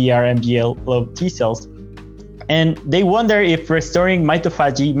the MDR-MG low T cells. And they wonder if restoring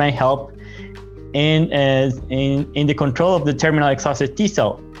mitophagy may help in the control of the terminal exhausted T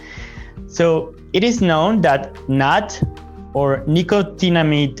cell. So it is known that NAT, or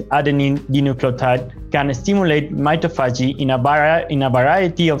nicotinamide adenine dinucleotide, can stimulate mitophagy in a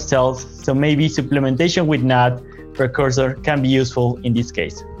variety of cells. So maybe supplementation with NAT precursor can be useful in this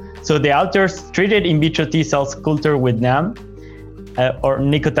case. So the authors treated in vitro T cells cultured with NAM, or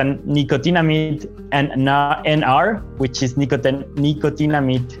nicotinamide and NR, which is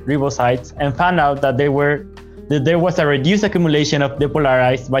nicotinamide ribocytes, and found out that there was a reduced accumulation of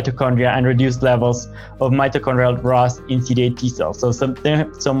depolarized mitochondria and reduced levels of mitochondrial ROS in CD8 T cells. So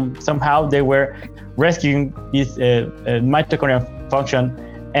somehow they were rescuing this mitochondrial function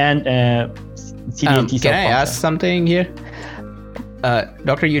and CD8 T cell function. Can I ask something here?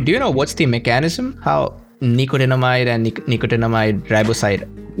 Dr. Yu, do you know what's the mechanism? How nicotinamide and nicotinamide riboside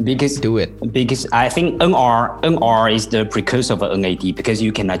do it? Because I think NR is the precursor of NAD, because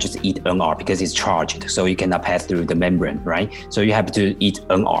you cannot just eat NR because it's charged, so you cannot pass through the membrane, right? So you have to eat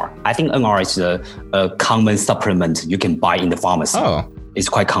NR. I think NR is a common supplement you can buy in the pharmacy. Oh. It's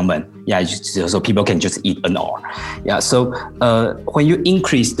quite common. Yeah, so people can just eat NR. Yeah, so when you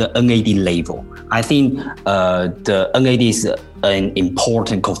increase the NAD level, I think the NAD is an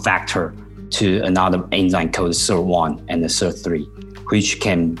important cofactor to another enzyme called SIR1 and the SIR3, which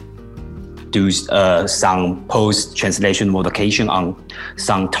can do some post-translation modification on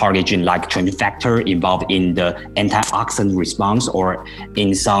some target gene like transcription factor involved in the antioxidant response or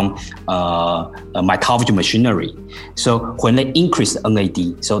in some mitophagy machinery. So when they increase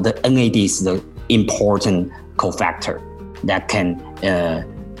NAD, so the NAD is the important cofactor that can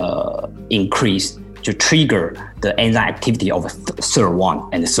increase to trigger the enzyme activity of SIR1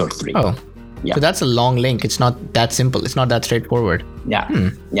 and SIR3. Oh, yeah. So that's a long link. It's not that simple. It's not that straightforward. Yeah,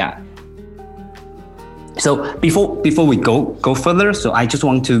 yeah. So before we go further, so I just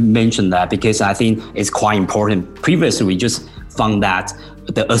want to mention that because I think it's quite important. Previously, we just found that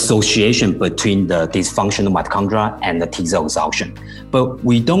the association between the dysfunctional mitochondria and the T cell exhaustion, but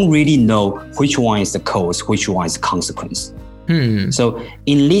we don't really know which one is the cause, which one is the consequence. So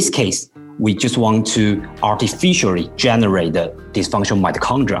in this case, we just want to artificially generate the dysfunctional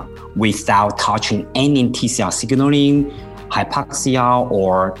mitochondria without touching any T cell signaling, hypoxia,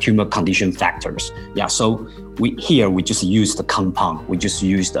 or tumor condition factors. Yeah, so we just use the compound. We just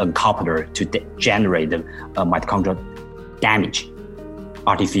use the uncoupler to generate the mitochondrial damage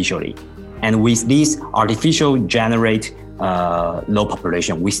artificially. And with this artificial generate low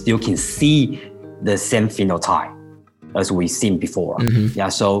population, we still can see the same phenotype as we've seen before. Yeah,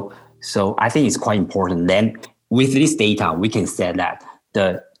 so I think it's quite important. Then with this data, we can say that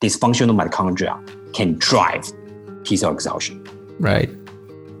the dysfunctional mitochondria can drive T cell exhaustion. Right.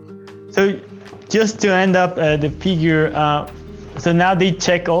 So just to end up the figure, so now they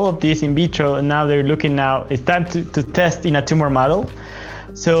check all of this in vitro, and now they're looking now, it's time to test in a tumor model.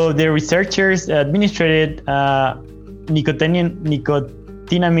 So the researchers administered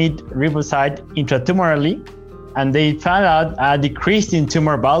nicotinamide riboside intratumorally, and they found out a decrease in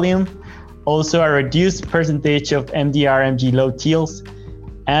tumor volume, also a reduced percentage of MDR-MG low TILs,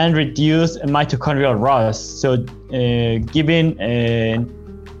 and reduced mitochondrial ROS. So giving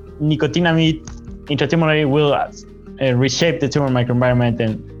nicotinamide intratumorally will reshape the tumor microenvironment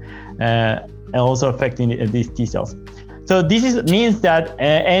and also affecting these T cells. So this means that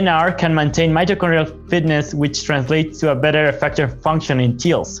NR can maintain mitochondrial fitness, which translates to a better effector function in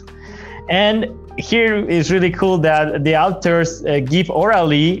TILs. And here is really cool that the authors give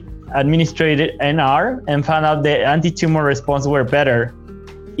orally administered NR and found out the anti-tumor response were better,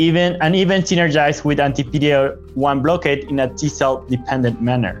 even synergized with anti-PD-L1 blockade in a T-cell dependent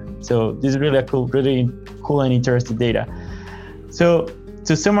manner. So this is really cool and interesting data. So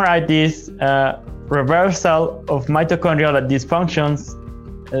to summarize this, reversal of mitochondrial dysfunctions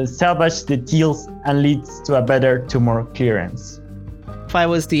salvage the TILs and leads to a better tumor clearance. If I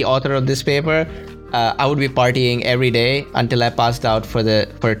was the author of this paper, I would be partying every day until I passed out for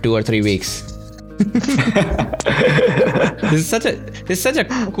 2 or 3 weeks. This is such a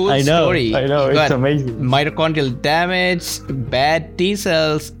cool story. I know, it's amazing. Mitochondrial damage, bad T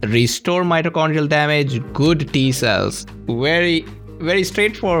cells, restore mitochondrial damage, good T cells. Very, very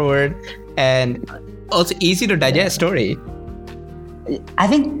straightforward and also easy to digest story. I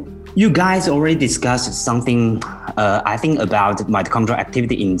think you guys already discussed something, I think about mitochondrial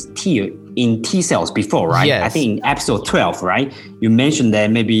activity in T cells before, right? Yes. I think in episode 12, right? You mentioned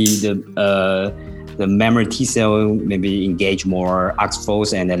that maybe the memory T cell maybe engage more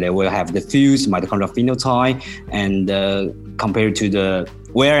oxphos and they will have the fused mitochondrial phenotype, and compared to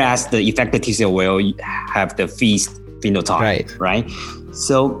whereas the effector T cell will have the feast phenotype, right?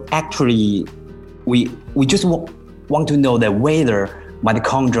 So actually, we just want to know that whether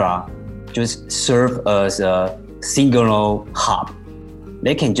mitochondria just serve as a signal hub.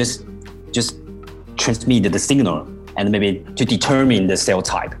 They can just transmit the signal and maybe to determine the cell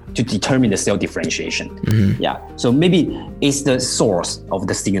type, to determine the cell differentiation. Yeah. So maybe it's the source of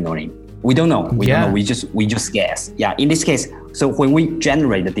the signaling. We don't know. We don't know. We just guess. Yeah. In this case, so when we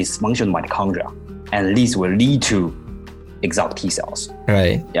generate the dysfunctional mitochondria, and this will lead to exhaust T cells.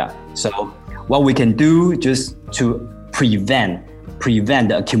 Right. Yeah. So what we can do just to prevent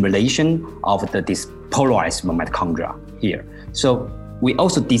the accumulation of the depolarized mitochondria here. So we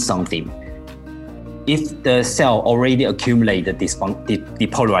also did something. If the cell already accumulated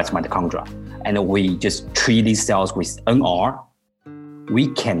depolarized mitochondria, and we just treat these cells with NR, we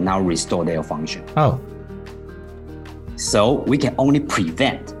cannot restore their function. Oh. So we can only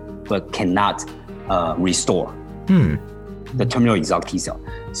prevent, but cannot restore the terminal exhaust T cell.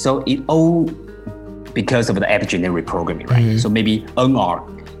 So it all because of the epigenetic reprogramming, right? So maybe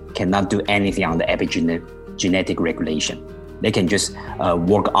NR cannot do anything on the epigenetic regulation. They can just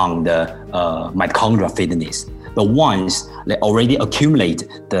work on the mitochondrial fitness. But once they already accumulate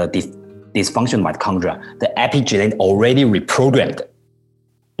the dysfunctional mitochondria, the epigenetic already reprogrammed,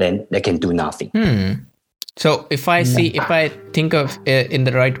 then they can do nothing. So if I think of it in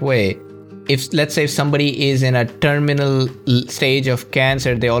the right way, if let's say if somebody is in a terminal stage of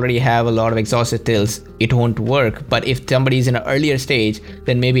cancer, they already have a lot of exhausted TILs, it won't work. But if somebody is in an earlier stage,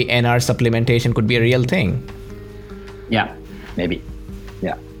 then maybe NR supplementation could be a real thing. Yeah, maybe.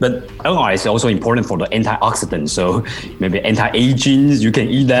 Yeah, but NR is also important for the antioxidant. So maybe anti-aging, you can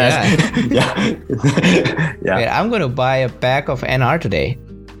eat that. Yeah. Yeah. Wait, I'm going to buy a pack of NR today.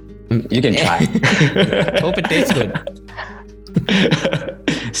 You can try. Hope it tastes good.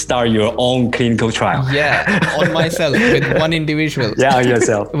 Start your own clinical trial. Yeah, on myself with one individual. Yeah, on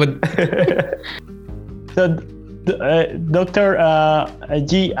yourself. So, Dr.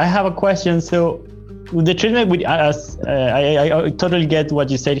 G, I have a question. So, with the treatment with us, I totally get what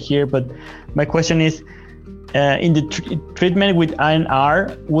you said here, but my question is, in the treatment with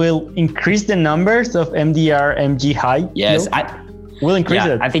NR, will increase the numbers of MDR, MG high? Yes, will increase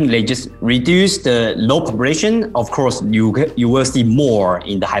it. I think they just reduce the low population. Of course, you will see more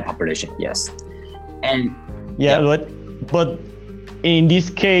in the high population. Yes, and but in this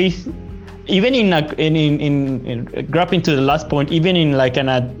case, even in grabbing to the last point, even in like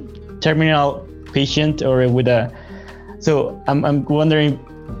a terminal patient or with a, so I'm wondering,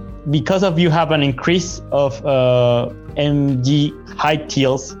 because of you have an increase of MG high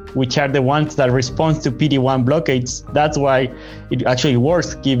TILs, which are the ones that respond to PD-1 blockades. That's why it actually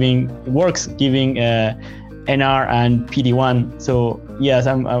works giving NR and PD-1. So yes,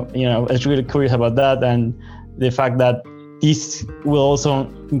 I was really curious about that, and the fact that this will also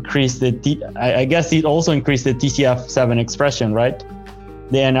increase I guess it also increased the TCF7 expression, right?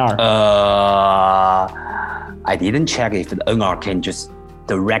 The NR. I didn't check if the NR can just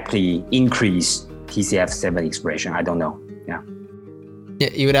directly increase TCF7 expression. I don't know. Yeah. Yeah,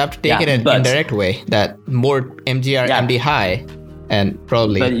 you would have to take it in an indirect way, that more MGR, MD high, and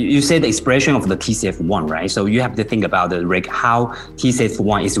probably. But you say the expression of the TCF1, right? So you have to think about how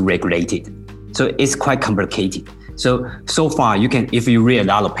TCF1 is regulated. So it's quite complicated. So far, you can, if you read a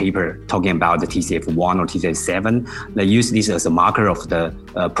lot of paper talking about the TCF1 or TCF7, they use this as a marker of the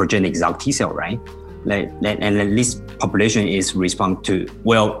progenitor exhausted T cell, right? And this population can respond to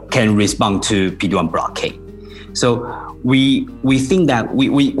PD-1 blockade. So we think that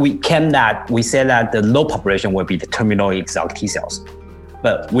we said that the low population will be the terminal exhausted T cells,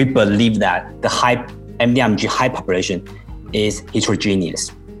 but we believe that the high MDMG high population is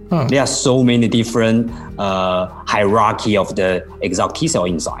heterogeneous. There are so many different hierarchy of the exhausted T cell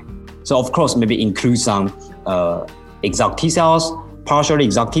inside. So of course, maybe include some exhausted T cells, partially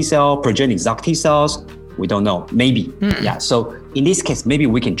exhausted T cell, progenitor exhausted T cells. We don't know. Maybe. Yeah. So in this case, maybe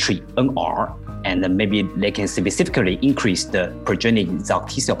we can treat NR, and then maybe they can specifically increase the progenitor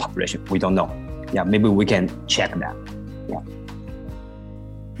exhausted T cell population. We don't know. Yeah. Maybe we can check that. Yeah.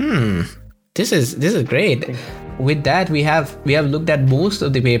 This is great. With that, we have looked at most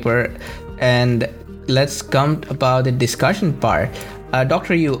of the paper, and let's come about the discussion part.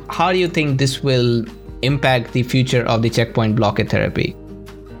 Dr. Yu, how do you think this will impact the future of the checkpoint blockade therapy?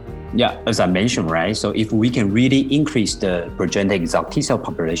 Yeah, as I mentioned, right? So if we can really increase the progenitor exhausted T cell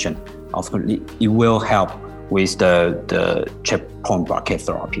population, of course, it will help with the checkpoint blockade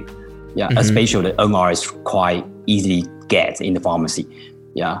therapy. Yeah, especially the NR is quite easily get in the pharmacy.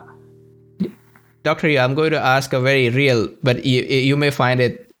 Yeah. Dr. Yu, I'm going to ask a very real, but you may find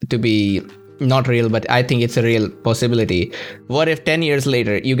it to be not real, but I think it's a real possibility. What if 10 years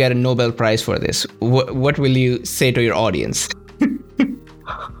later you get a Nobel Prize for this? What will you say to your audience?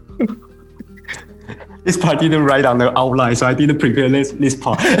 This part didn't write on the outline, so I didn't prepare this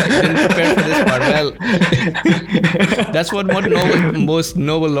part. Didn't prepare for this part. Well, that's what most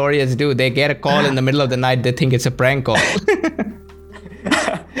Nobel laureates do. They get a call in the middle of the night. They think it's a prank call.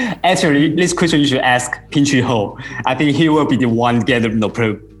 Actually, this question you should ask Pin-Chi Ho. I think he will be the one get the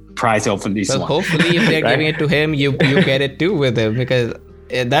Nobel Prize of this one. Hopefully, if they're giving it to him, you get it too with him, because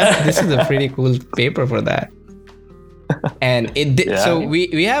this is a pretty cool paper for that. And so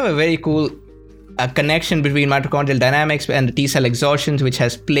we have a very cool connection between mitochondrial dynamics and the T cell exhaustions, which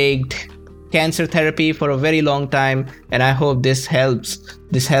has plagued cancer therapy for a very long time. And I hope this helps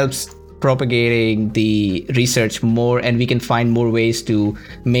propagating the research more, and we can find more ways to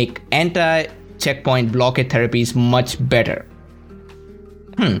make anti-checkpoint blockade therapies much better.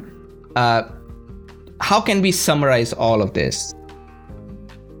 How can we summarize all of this?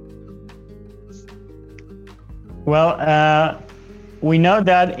 Well, we know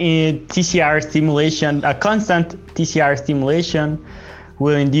that in TCR stimulation, a constant TCR stimulation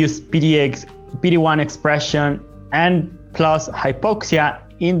will induce PD-1 expression and plus hypoxia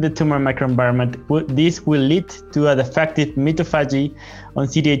in the tumor microenvironment. This will lead to a defective mitophagy on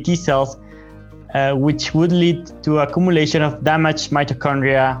CD8 T cells, which would lead to accumulation of damaged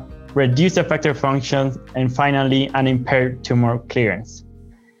mitochondria reduced effector functions, and finally unimpaired tumor clearance.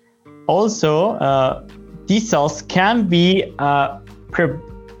 Also, T cells can be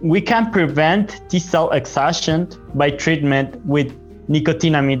we can prevent T cell exhaustion by treatment with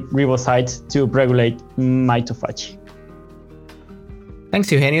nicotinamide ribocytes to regulate mitophagy.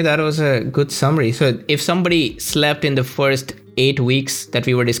 Thanks, Eugenio. That was a good summary. So if somebody slept in the first 8 weeks that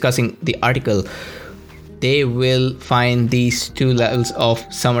we were discussing the article, they will find these 2 levels of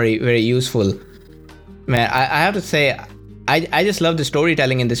summary very useful. Man, I have to say, I just love the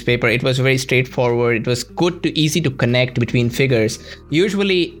storytelling in this paper. It was very straightforward. It was easy to connect between figures.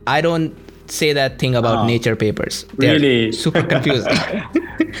 Usually, I don't say that thing about Nature papers. They're really super confusing.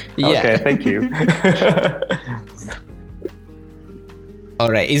 Yeah. Okay, thank you. All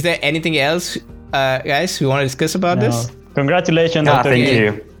right. Is there anything else, guys, we want to discuss about this? Congratulations, Dr. Thank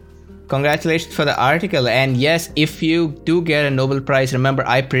you. Congratulations for the article. And yes, if you do get a Nobel Prize, remember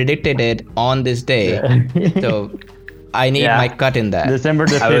I predicted it on this day. So I need my cut in that. December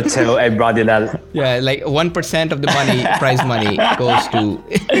the 5th. I will tell everybody that. Yeah, like 1% of the money, prize money, goes to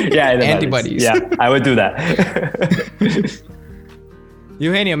antibodies. Yeah, I will do that.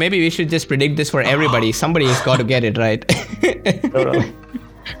 Eugenio, maybe we should just predict this for everybody. Somebody has got to get it right. Totally.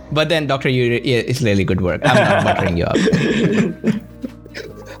 But then, Dr. Yu, it's really good work. I'm not buttering you up.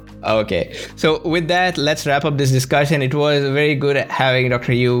 Okay, so with that, let's wrap up this discussion. It was very good having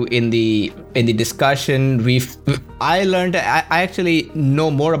Dr. Yu in the discussion. I learned, I actually know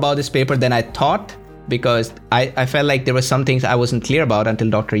more about this paper than I thought, because I felt like there were some things I wasn't clear about until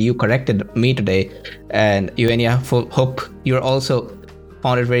Dr. Yu corrected me today. And Eugenia, hope you're also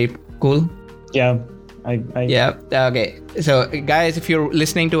found it very cool. Yeah. Yeah. Okay. So guys, if you're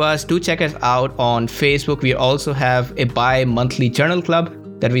listening to us, do check us out on Facebook. We also have a bi-monthly journal club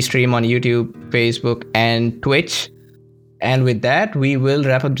that we stream on YouTube, Facebook, and Twitch. And with that, we will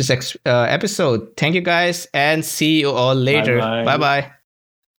wrap up this episode. Thank you guys, and see you all later. Bye-bye.